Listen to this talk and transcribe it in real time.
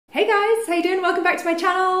guys, how you doing? Welcome back to my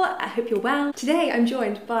channel. I hope you're well. Today I'm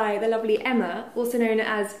joined by the lovely Emma, also known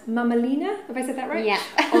as Mamalina, have I said that right? Yeah.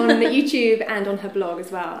 On YouTube and on her blog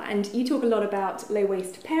as well. And you talk a lot about low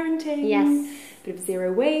waste parenting. Yes. Bit of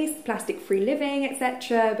zero waste, plastic-free living,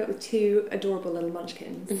 etc., but with two adorable little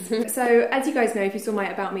munchkins. So, as you guys know, if you saw my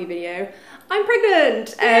About Me video, I'm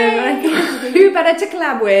pregnant! And I thought, who better to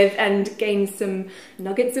collab with and gain some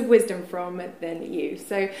nuggets of wisdom from than you?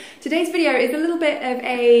 So, today's video is a little bit of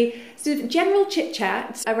a sort of general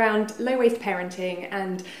chit-chat around low-waste parenting,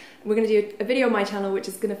 and we're going to do a video on my channel which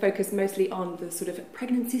is going to focus mostly on the sort of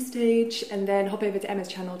pregnancy stage, and then hop over to Emma's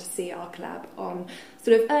channel to see our collab on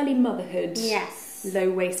sort of early motherhood. Yes.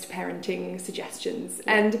 Low waste parenting suggestions.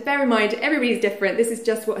 And bear in mind, everybody's different. This is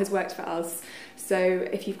just what has worked for us. So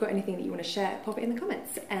if you've got anything that you want to share, pop it in the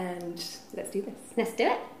comments and let's do this. Let's do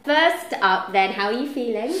it. First up then, how are you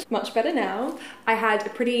feeling? Much better now. I had a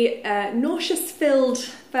pretty nauseous-filled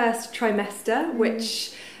first trimester,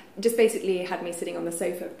 which just basically had me sitting on the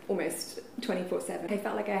sofa almost 24/7. I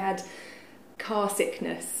felt like I had car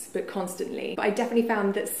sickness, but constantly. But I definitely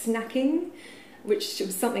found that snacking, which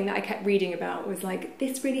was something that I kept reading about, was like,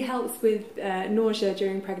 this really helps with nausea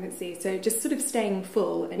during pregnancy. So just sort of staying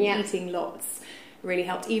full and eating lots really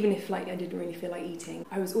helped, even if like I didn't really feel like eating.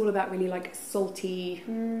 I was all about really like salty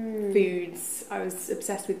foods. I was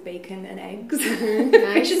obsessed with bacon and eggs,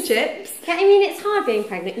 fish and chips. Yeah, I mean, it's hard being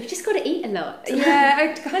pregnant. You've just got to eat a lot. Yeah, I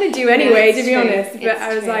kind of do anyway, to be honest. But It's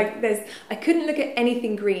I was true. like, I couldn't look at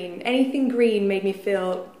anything green. Anything green made me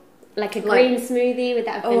feel Like a green smoothie, would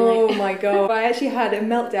that have been oh like... my god. I actually had a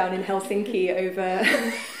meltdown in Helsinki over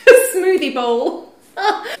a smoothie bowl.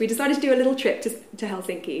 We decided to do a little trip to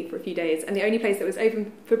Helsinki for a few days, and the only place that was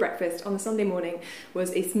open for breakfast on the Sunday morning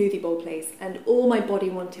was a smoothie bowl place, and all my body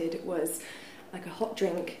wanted was like a hot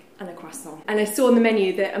drink and a croissant. And I saw on the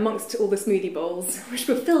menu that amongst all the smoothie bowls, which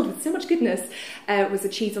were filled with so much goodness, was a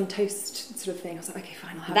cheese on toast sort of thing. I was like, okay,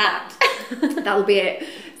 fine, I'll have that. That'll be it.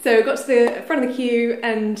 So I got to the front of the queue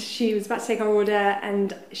and she was about to take our order,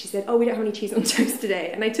 and she said, oh, we don't have any cheese on toast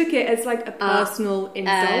today. And I took it as like a personal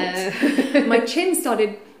insult. My chin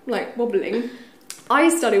started like wobbling.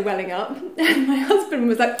 Eyes started welling up, and my husband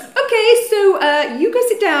was like, okay, so you go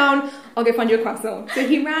sit down, I'll go find you a croissant. So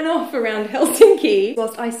he ran off around Helsinki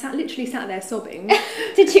whilst I literally sat there sobbing.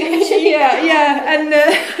 Did you actually? Yeah, and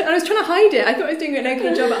I was trying to hide it. I thought I was doing an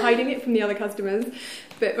okay job at hiding it from the other customers.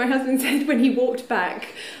 But my husband said when he walked back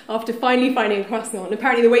after finally finding a croissant, and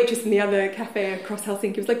apparently the waitress in the other cafe across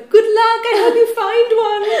Helsinki was like, good luck, I hope you find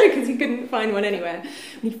one, because he couldn't find one anywhere.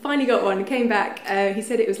 When he finally got one and came back, he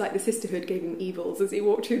said it was like the sisterhood gave him evils as he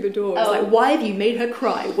walked through the door. It was like, why have you made her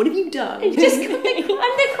cry? What have you done? Just got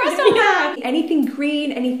the croissant. Yeah. Anything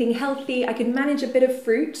green, anything healthy. I could manage a bit of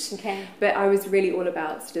fruit, but I was really all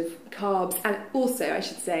about sort of carbs. And also, I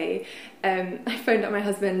should say, I phoned up my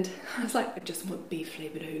husband. I was like, I just want beef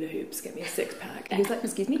flavoured hula hoops. Get me a 6-pack. And he was like,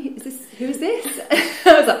 excuse me, who is this?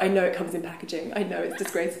 I was like, I know it comes in packaging. I know it's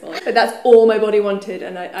disgraceful. But that's all my body wanted,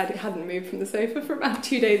 and I hadn't moved from the sofa for about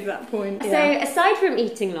 2 days at that point. So aside from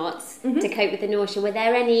eating lots to cope with the nausea, were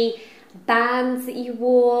there any bands that you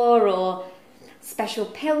wore or special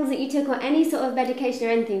pills that you took or any sort of medication or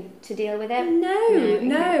anything to deal with it?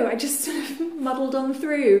 No, I just sort of muddled on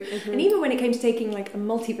through. And even when it came to taking like a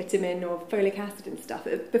multivitamin or folic acid and stuff,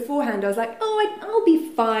 beforehand I was like, oh, I'll be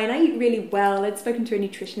fine, I eat really well. I'd spoken to a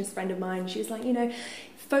nutritionist friend of mine. She was like, you know,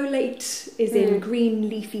 folate is in green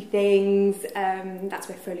leafy things, that's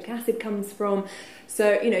where folic acid comes from.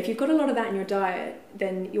 So, you know, if you've got a lot of that in your diet,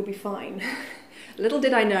 then you'll be fine. Little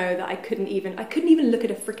did I know that I couldn't even look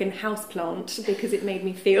at a freaking houseplant because it made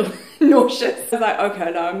me feel nauseous. I was like,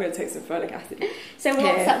 okay, no, I'm going to take some folic acid. So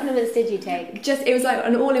what supplements did you take? It was like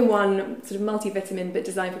an all-in-one sort of multivitamin, but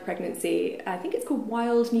designed for pregnancy. I think it's called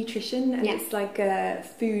Wild Nutrition, and it's like a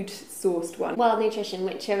food-sourced one. Wild Nutrition,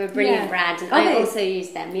 which are a brilliant brand, and I also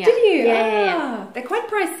use them. Yeah. Did you? Yeah. They're quite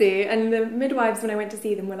pricey, and the midwives, when I went to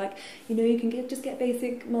see them, were like, you know, you can just get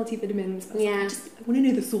basic multivitamins. I was like, I want to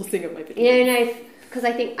know the sourcing of my vitamins. No, because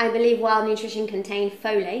I believe Wild Nutrition contained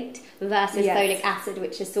folate versus folic acid,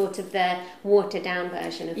 which is sort of the watered down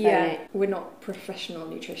version of folate. Yeah, we're not professional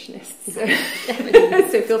nutritionists,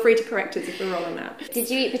 so feel free to correct us if we're wrong on that. Did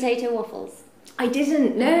you eat potato waffles? I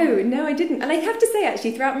didn't. No, I didn't. And I have to say,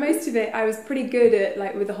 actually, throughout most of it, I was pretty good at,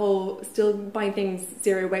 like, with the whole still buying things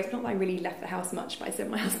zero waste. Not that I really left the house much, but I sent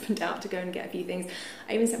my husband out to go and get a few things.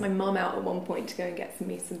 I even sent my mum out at one point to go and get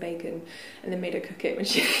some bacon, and then made her cook it when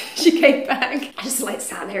she came back. I just, like,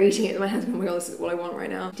 sat there eating it with my hands. Oh my god, this is what I want right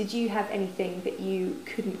now. Did you have anything that you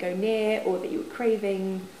couldn't go near or that you were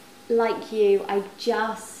craving? Like you, I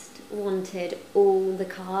just wanted all the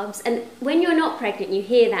carbs. And when you're not pregnant, you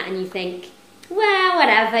hear that and you think, well,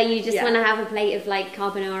 whatever, you just want to have a plate of like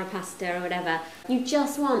carbonara pasta or whatever. You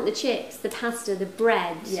just want the chips, the pasta, the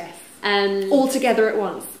bread. Yes. All together at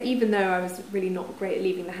once. Even though I was really not great at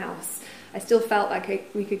leaving the house, I still felt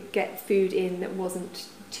like we could get food in that wasn't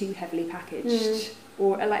too heavily packaged.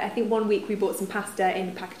 Or like I think one week we bought some pasta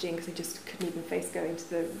in packaging because I just couldn't even face going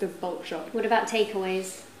to the bulk shop. What about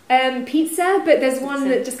takeaways? Pizza, but there's one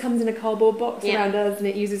that just comes in a cardboard box around us and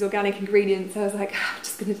it uses organic ingredients. So I was like, I'm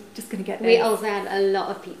just gonna get this. We also had a lot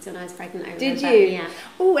of pizza when I was pregnant. I remember. Did you? Yeah.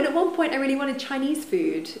 Oh, and at one point I really wanted Chinese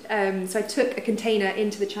food, so I took a container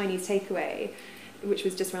into the Chinese takeaway, which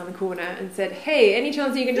was just around the corner, and said, "Hey, any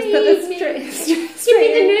chance you can just put this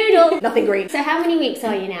straight in the noodle?" Nothing green. So how many weeks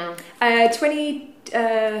are you now?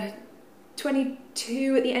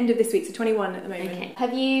 22 at the end of this week, so 21 at the moment. Okay.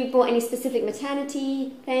 Have you bought any specific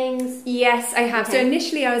maternity things? Yes, I have. Okay. So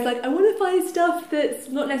initially I was like, I want to find stuff that's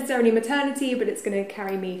not necessarily maternity, but it's going to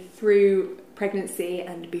carry me through pregnancy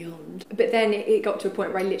and beyond. But then it got to a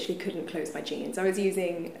point where I literally couldn't close my jeans. I was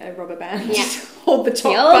using a rubber band to hold the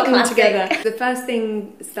top button together. The first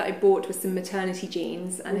thing that I bought was some maternity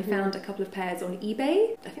jeans, and I found a couple of pairs on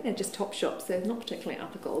eBay. I think they're just Topshop, so not particularly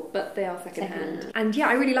ethical, but they are secondhand. And yeah,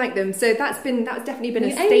 I really like them. So that's definitely been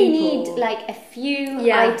a staple. You only need like a few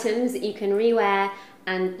items that you can rewear,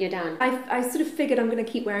 and you're done. I sort of figured I'm going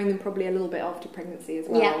to keep wearing them probably a little bit after pregnancy as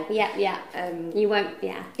well. Yeah. You won't,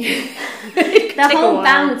 The whole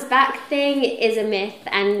bounce back thing is a myth,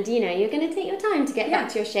 and you're going to take your time to get back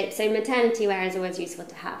to your shape. So maternity wear is always useful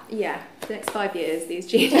to have. Yeah, for the next 5 years, these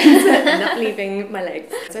jeans are not leaving my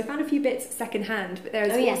legs. So I found a few bits secondhand, but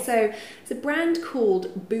there's also it's a brand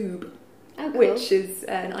called Boob. Oh, cool. Which is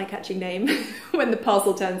an eye-catching name. When the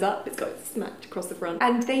parcel turns up, it's got it smacked across the front.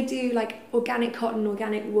 And they do like organic cotton,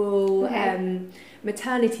 organic wool,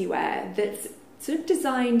 maternity wear that's sort of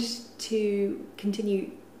designed to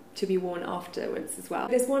continue to be worn afterwards as well.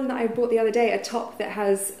 There's one that I bought the other day, a top that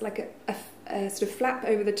has like a sort of flap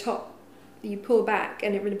over the top. You pull back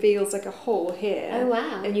and it reveals like a hole here. Oh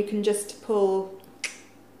wow. And you can just pull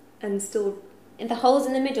and still... And the hole's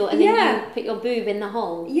in the middle, and then you put your boob in the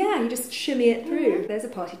hole. Yeah, you just shimmy it through. There's a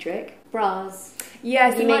party trick. Bras.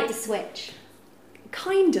 Yes, you made the switch.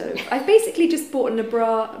 Kind of. I've basically just bought a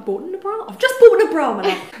bra. I've just bought a bra,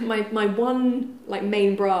 my one like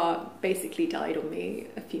main bra basically died on me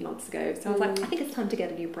a few months ago, so I was like, I think it's time to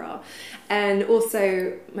get a new bra. And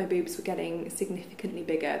also my boobs were getting significantly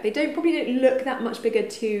bigger. They probably don't look that much bigger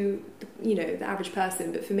to the average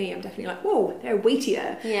person, but for me, I'm definitely like, whoa, they're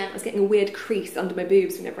weightier. Yeah. I was getting a weird crease under my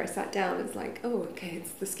boobs whenever I sat down. It's like, oh, okay,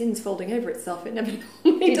 the skin's folding over itself. It never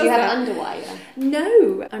normally does. Did you have underwire?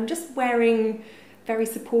 No, I'm just wearing very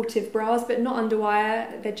supportive bras, but not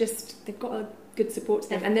underwire. They've got a good support to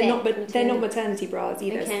them, and they're not maternity bras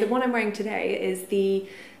either. Okay. So the one I'm wearing today is the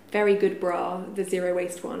very good bra, the zero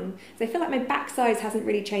waist one. So I feel like my back size hasn't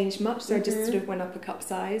really changed much, so I just sort of went up a cup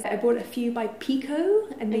size. I bought a few by Pico,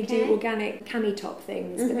 and they do organic cami top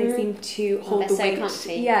things, but they seem to hold the weight.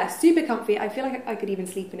 Comfy. Yeah, super comfy. I feel like I could even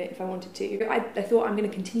sleep in it if I wanted to. I thought I'm going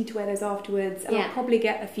to continue to wear those afterwards, and I'll probably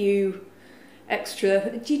get a few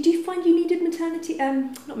extra. Do you find you needed maternity?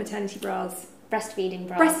 Not maternity bras. Breastfeeding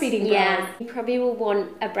bras. Breastfeeding bras. Yeah, you probably will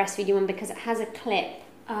want a breastfeeding one because it has a clip.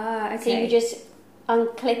 Ah, okay. So you just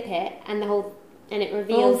unclip it, and it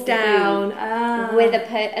reveals falls down.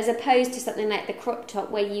 As opposed to something like the crop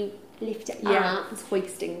top where you lift it up. It's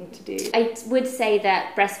hoisting to do. I would say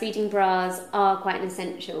that breastfeeding bras are quite an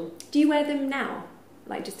essential. Do you wear them now?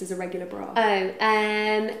 Like just as a regular bra?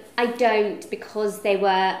 I don't, because they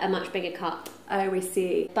were a much bigger cup. Oh, we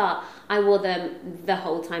see. But I wore them the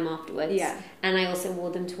whole time afterwards. Yeah. And I also wore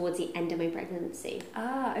them towards the end of my pregnancy.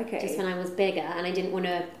 Ah, okay. Just when I was bigger, and I didn't want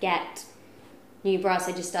to get new bras,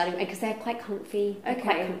 I just started, because they're quite comfy. Okay.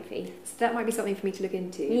 Quite comfy. So that might be something for me to look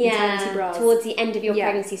into. Yeah, maternity bras. towards the end of your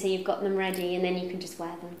pregnancy, so you've got them ready, and then you can just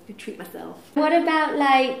wear them. I treat myself. What about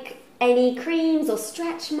like any creams or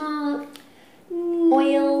stretch mark?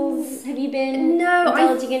 Oils? Have you been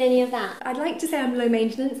indulging in any of that? I'd like to say I'm low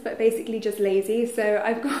maintenance, but basically just lazy. So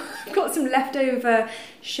I've got some leftover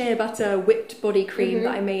shea butter whipped body cream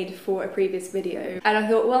that I made for a previous video, and I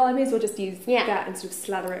thought, well, I may as well just use that and sort of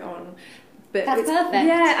slather it on. But that's perfect.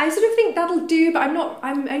 Yeah, I sort of think that'll do, but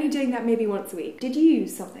I'm only doing that maybe once a week. Did you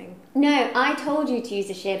use something? No, I told you to use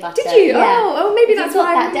a shea butter. Did you? Yeah. Oh, maybe that's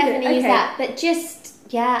why I definitely use that. But just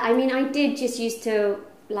I mean, I did just used to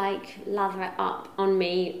like lather it up on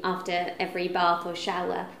me after every bath or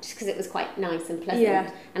shower, just because it was quite nice and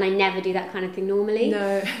pleasant. And I never do that kind of thing normally.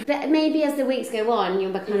 No. But maybe as the weeks go on,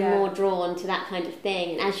 you'll become more drawn to that kind of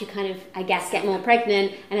thing. And as you kind of, I guess, get more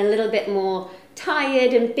pregnant and a little bit more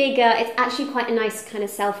tired and bigger, it's actually quite a nice kind of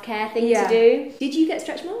self-care thing to do. Did you get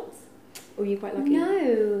stretch marks? Or were you quite lucky?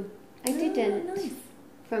 No, I didn't. Nice.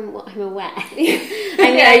 From what I'm aware. I mean, you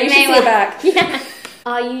should see it back. Yeah.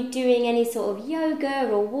 Are you doing any sort of yoga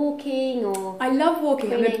or walking or? I love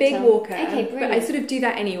walking. I'm a big walker. Okay, brilliant. But I sort of do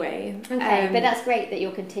that anyway. Okay, but that's great that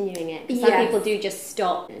you're continuing it. Some people do just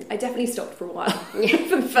stop. I definitely stopped for a while.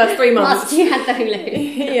 For the first 3 months. Whilst you had the hula hoop.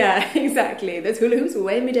 Yeah, exactly. Those hula hoops were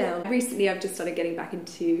weighing me down. Recently, I've just started getting back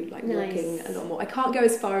into like walking a lot more. I can't go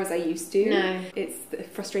as far as I used to. No. It's the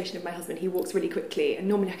frustration of my husband. He walks really quickly, and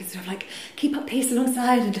normally I can sort of like keep up pace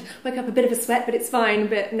alongside and wake up a bit of a sweat, but it's fine.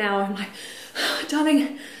 But now I'm like,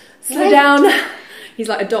 darling, slow down. He's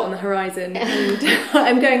like a dot on the horizon, and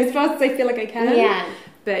I'm going as fast as I feel like I can. Yeah.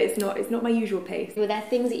 But it's not my usual pace. Were there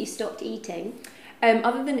things that you stopped eating?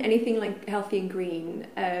 Other than anything like healthy and green,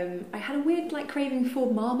 I had a weird like craving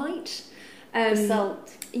for Marmite.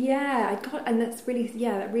 Salt. Yeah, and that's really,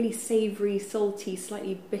 that really savoury, salty,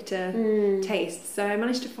 slightly bitter taste. So I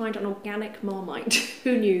managed to find an organic Marmite.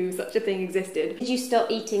 Who knew such a thing existed? Did you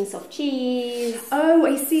stop eating soft cheese? Oh,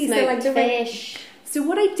 I see. Smoked so like the fish. So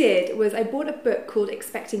what I did was I bought a book called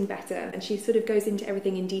Expecting Better, and she sort of goes into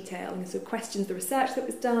everything in detail and sort of questions the research that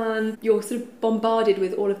was done. You're sort of bombarded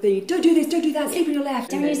with all of the, don't do this, don't do that, sleep on your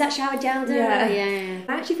left. Don't use that shower gel. Yeah.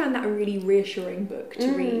 I actually found that a really reassuring book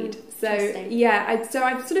to read. So yeah, so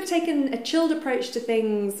I've sort of taken a chilled approach to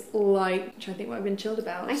things like, I'm trying to think what I've been chilled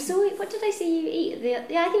about. What did I see you eat?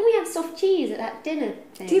 I think we had soft cheese at that dinner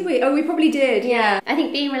thing. Did we? Oh, we probably did. Yeah. I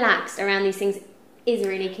think being relaxed around these things is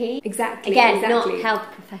really key. Exactly. Again, not health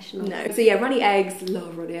professionals. No. So yeah, runny eggs,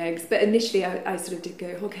 love runny eggs. But initially I sort of did go,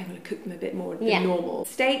 okay, I'm going to cook them a bit more than normal.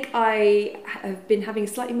 Steak, I have been having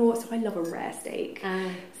slightly more, so I love a rare steak.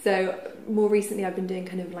 So more recently I've been doing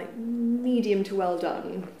kind of like medium to well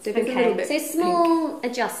done. So if it's a little bit so small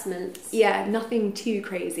adjustments. Yeah, nothing too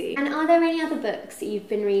crazy. And are there any other books that you've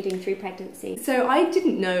been reading through pregnancy? So I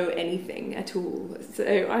didn't know anything at all. So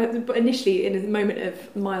initially in a moment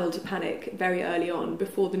of mild panic very early on,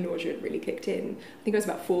 before the nausea had really kicked in, I think I was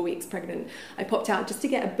about 4 weeks pregnant, I popped out just to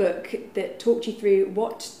get a book that talked you through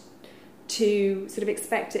what to sort of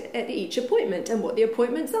expect at each appointment and what the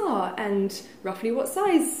appointments are and roughly what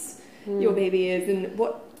size your baby is and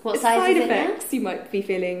what side effects you might be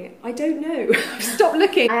feeling. I don't know. Stop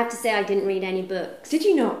looking. I have to say I didn't read any books. Did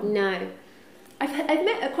you not? No. I've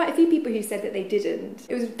met quite a few people who said that they didn't.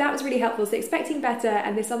 That was really helpful. So Expecting Better,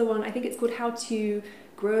 and this other one, I think it's called How to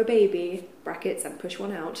Grow a Baby, brackets, and Push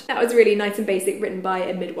One Out. That was really nice and basic, written by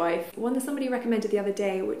a midwife. One that somebody recommended the other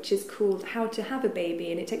day, which is called How to Have a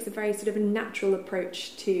Baby, and it takes a very sort of a natural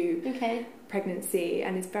approach to pregnancy,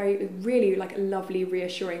 and it's really like a lovely,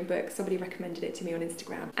 reassuring book. Somebody recommended it to me on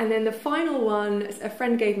Instagram. And then the final one, a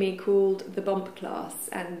friend gave me, called The Bump Class,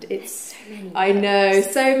 and it's so many books. I know,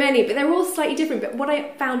 so many, but they're all slightly different. But what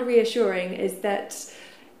I found reassuring is that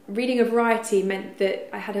reading a variety meant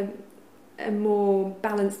that I had a more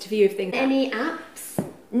balanced view of things. Any apps?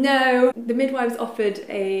 No, the midwives offered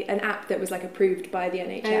an app that was like approved by the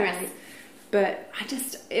NHS. Oh, right. But I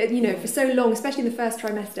just, for so long, especially in the first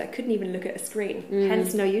trimester, I couldn't even look at a screen.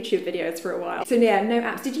 Hence no YouTube videos for a while. So yeah, no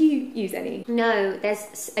apps. Did you use any? No,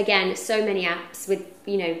 there's, again, so many apps with,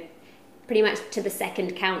 pretty much to the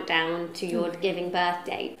second countdown to your giving birth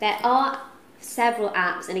date. There are several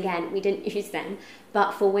apps, and again, we didn't use them,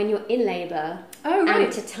 but for when you're in labour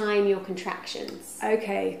and to time your contractions.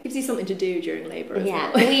 Okay. Gives you something to do during labour as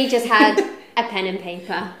well. Yeah, we just had a pen and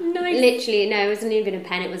paper. Nice. Literally, no, it wasn't even a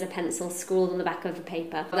pen, it was a pencil scrawled on the back of the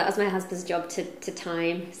paper. That was my husband's job to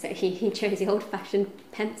time, so he chose the old-fashioned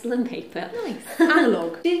pencil and paper. Nice.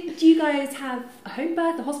 Analogue. Did you guys have a home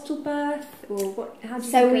birth, a hospital birth, or what? How did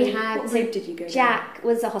so you we go? had. What route did you go? Jack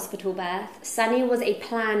was a hospital birth. Sunny was a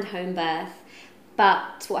planned home birth.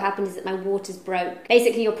 But what happened is that my waters broke.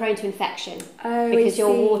 Basically, you're prone to infection because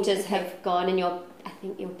your waters have gone and I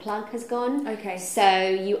think your plug has gone. Okay. So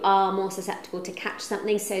you are more susceptible to catch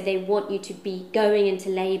something. So they want you to be going into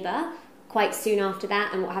labour quite soon after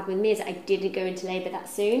that. And what happened with me is that I didn't go into labour that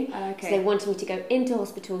soon. Okay. So they wanted me to go into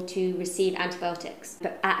hospital to receive antibiotics,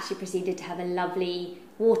 but actually proceeded to have a lovely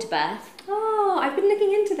water birth. Oh, I've been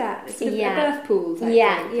looking into that. It's sort of a birth pool type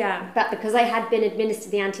thing. Yeah. But because I had been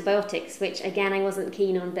administered the antibiotics, which again I wasn't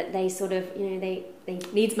keen on, but they sort of, they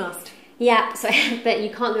needs must. Yeah, but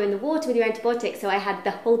you can't go in the water with your antibiotics, so I had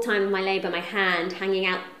the whole time of my labour my hand hanging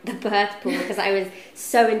out the birth pool because I was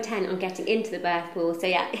so intent on getting into the birth pool. So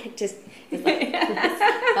yeah, it just was like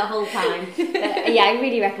the whole time. But yeah, I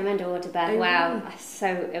really recommend a water birth. Wow,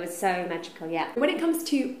 it was so magical. Yeah. When it comes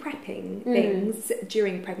to prepping things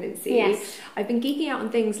during pregnancy, I've been geeking out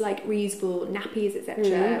on things like reusable nappies,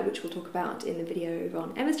 etc., which we'll talk about in the video over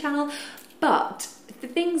on Emma's channel. But the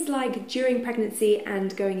things like during pregnancy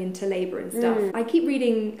and going into labour and stuff, I keep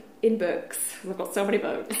reading in books, I've got so many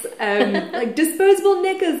books, like disposable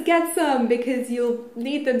knickers, get some because you'll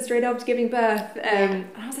need them straight after giving birth. And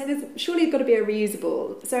I was like, surely it's got to be a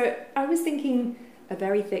reusable. So I was thinking a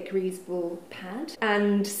very thick reusable pad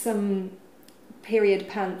and some period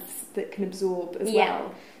pants that can absorb as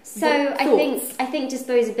well. So I think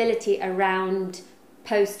disposability around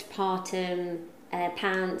postpartum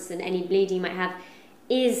pants and any bleeding you might have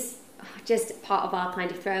is just part of our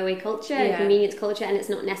kind of throwaway culture, convenience culture, and it's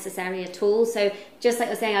not necessary at all. So just like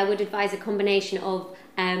I was saying, I would advise a combination of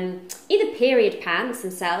either period pants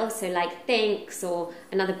themselves, so like Thinx or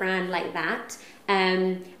another brand like that,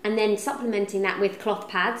 and then supplementing that with cloth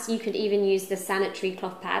pads. You could even use the sanitary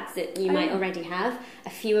cloth pads that you might already have, a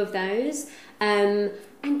few of those.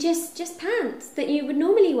 And just pants that you would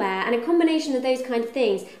normally wear, and a combination of those kind of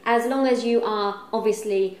things. As long as you are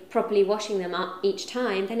obviously properly washing them up each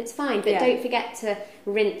time, then it's fine. But don't forget to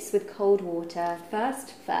rinse with cold water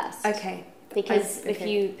first. Okay. Because if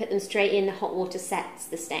you put them straight in, the hot water sets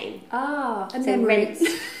the stain. And so then rinse.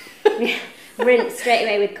 Rinse straight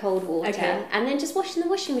away with cold water, and then just wash in the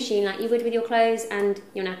washing machine like you would with your clothes and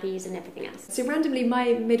your nappies and everything else. So randomly,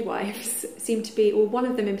 my midwives seemed to be, or one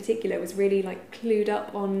of them in particular, was really like clued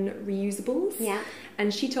up on reusables. Yeah.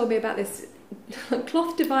 And she told me about this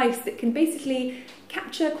cloth device that can basically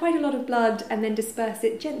capture quite a lot of blood and then disperse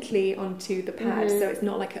it gently onto the pad, so it's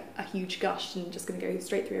not like a huge gush and just going to go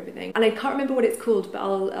straight through everything. And I can't remember what it's called, but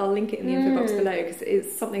I'll link it in the info box below because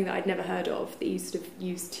it's something that I'd never heard of that you sort of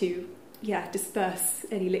used to disperse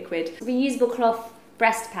any liquid. Reusable cloth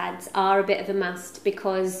breast pads are a bit of a must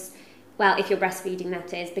because, well, if you're breastfeeding,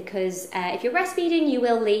 that is, because if you're breastfeeding, you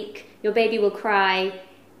will leak, your baby will cry,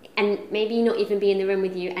 and maybe not even be in the room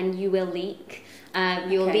with you, and you will leak.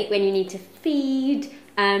 You'll leak when you need to feed.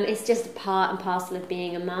 It's just part and parcel of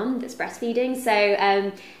being a mum that's breastfeeding.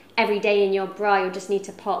 So every day in your bra, you'll just need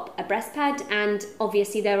to pop a breast pad, and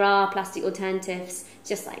obviously there are plastic alternatives,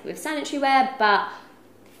 just like with sanitary wear, but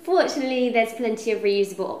fortunately, there's plenty of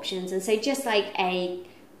reusable options. And so just like a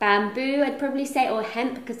bamboo, I'd probably say, or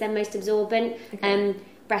hemp, because they're most absorbent,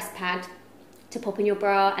 breast pad to pop in your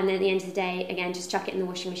bra, and then at the end of the day, again, just chuck it in the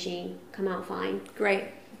washing machine, come out fine. Great.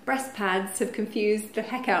 Breast pads have confused the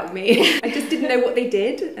heck out of me. I just didn't know what they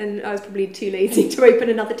did, and I was probably too lazy to open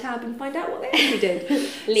another tab and find out what they actually did.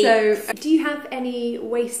 So, do you have any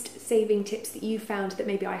waste-saving tips that you found that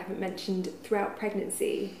maybe I haven't mentioned throughout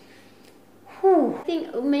pregnancy? I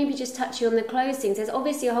think maybe just touching on the clothes things. There's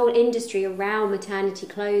obviously a whole industry around maternity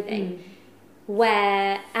clothing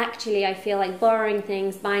where actually I feel like borrowing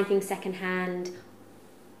things, buying things secondhand,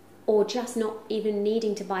 or just not even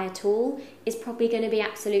needing to buy at all is probably going to be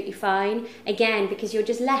absolutely fine. Again, because you're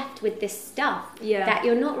just left with this stuff that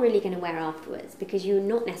you're not really going to wear afterwards, because you're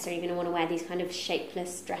not necessarily going to want to wear these kind of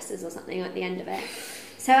shapeless dresses or something at the end of it.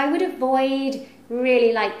 So I would avoid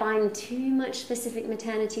really like buying too much specific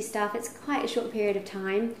maternity stuff. It's quite a short period of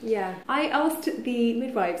time. Yeah. I asked the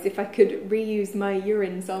midwives if I could reuse my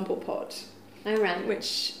urine sample pot. Oh, right.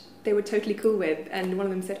 Which they were totally cool with. And one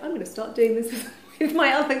of them said, I'm going to start doing this with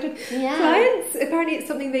my other clients. Apparently it's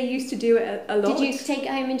something they used to do a lot. Did you take it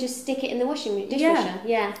home and just stick it in the dishwasher?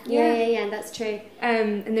 Yeah, that's true.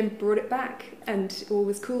 And then brought it back, and all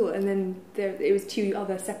was cool. And then it was two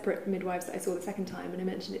other separate midwives that I saw the second time, and I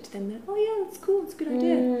mentioned it to them. They're, oh yeah, that's cool, it's a good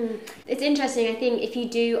idea. It's interesting. I think if you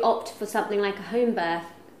do opt for something like a home birth,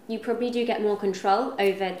 you probably do get more control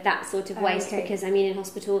over that sort of waste, because I mean, in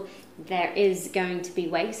hospital there is going to be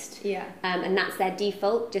waste, and that's their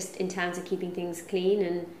default, just in terms of keeping things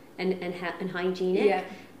clean and hygienic.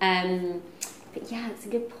 But yeah, it's a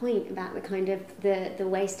good point about the kind of the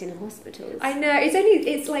waste in hospitals. I know,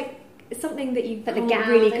 it's like something that you can't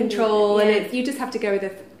really control, and you just have to go with the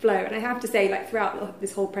flow. And I have to say, like, throughout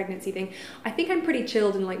this whole pregnancy thing, I think I'm pretty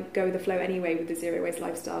chilled and like go with the flow anyway with the zero waste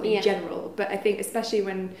lifestyle in general. But I think especially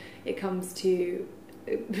when it comes to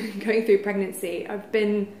going through pregnancy, I've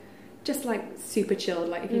been just like super chilled.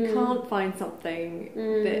 Like if you can't find something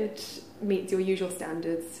that meets your usual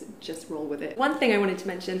standards, just roll with it. One thing I wanted to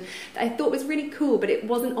mention that I thought was really cool, but it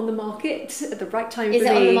wasn't on the market at the right time for me. Is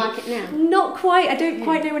it on the market now? Not quite. I don't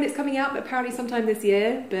quite know when it's coming out, but apparently sometime this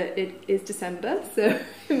year, but it is December, so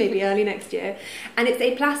maybe early next year. And it's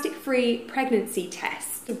a plastic-free pregnancy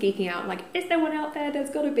test. I'm geeking out, I'm like, is there one out there?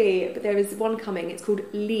 There's got to be. But there is one coming. It's called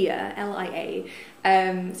Lia, Lia.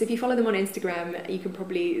 So if you follow them on Instagram, you can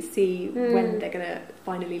probably see when they're going to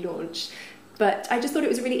finally launch. But I just thought it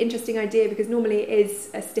was a really interesting idea because normally it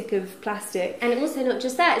is a stick of plastic. And also not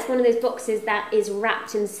just that, it's one of those boxes that is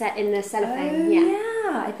wrapped in the cellophane. Oh,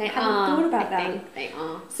 yeah. I hadn't thought about that. I think they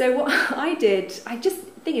are. So what I did,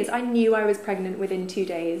 thing is, I knew I was pregnant within 2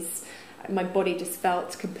 days. My body just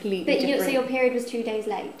felt completely different. So your period was 2 days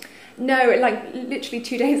late? No, like literally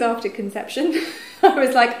 2 days after conception. I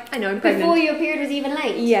was like, I know I'm pregnant. Before your period was even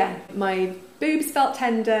late? Yeah. My boobs felt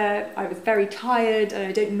tender, I was very tired, and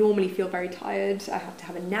I don't normally feel very tired. I had to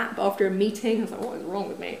have a nap after a meeting. I was like, what is wrong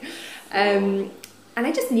with me? And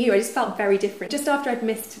I just knew, I just felt very different. Just after I'd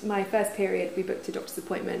missed my first period, we booked a doctor's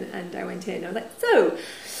appointment and I went in. I was like, so,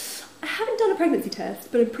 I haven't done a pregnancy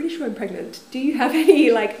test, but I'm pretty sure I'm pregnant. Do you have any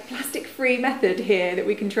like plastic-free method here that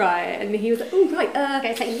we can try? And he was like, oh right,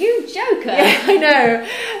 okay, it's like, you joker. Yeah, I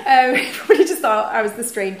know. He probably just thought I was the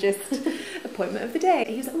strangest appointment of the day.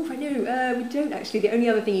 He was like, oh I know, we don't actually. The only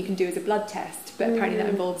other thing you can do is a blood test, but apparently that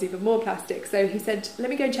involves even more plastic. So he said, let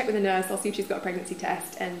me go and check with the nurse. I'll see if she's got a pregnancy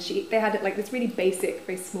test. And they had like this really basic,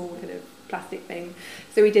 very small kind of plastic thing.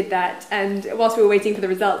 So we did that, and whilst we were waiting for the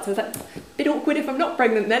results, I was like, a bit awkward if I'm not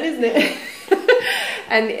pregnant then, isn't it?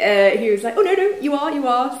 And he was like, oh no, you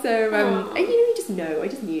are. So and, you just know, I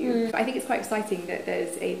just knew. I think it's quite exciting that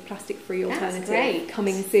there's a plastic-free alternative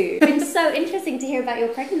coming soon. It's so interesting to hear about your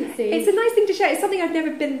pregnancy. It's a nice thing to share. It's something I've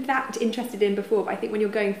never been that interested in before, but I think when you're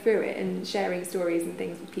going through it and sharing stories and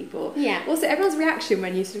things with people, also everyone's reaction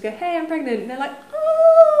when you sort of go, hey, I'm pregnant, and they're like,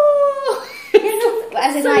 oh.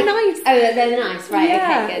 As in, so like, nice. Oh, they're nice, right?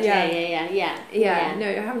 Yeah, okay, good. Yeah. No,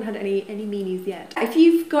 I haven't had any meanies yet. If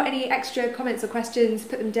you've got any extra comments or questions,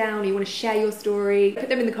 put them down. Or you want to share your story, put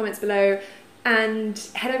them in the comments below, and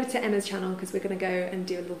head over to Emma's channel because we're going to go and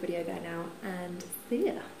do a little video there now. And see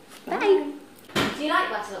ya. Bye. Do you like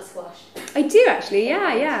butternut squash? I do actually.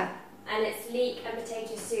 Yeah. And it's leek and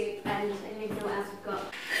potato soup, and I don't even know what else we've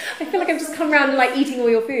got. I feel like I've just come around like eating all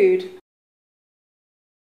your food.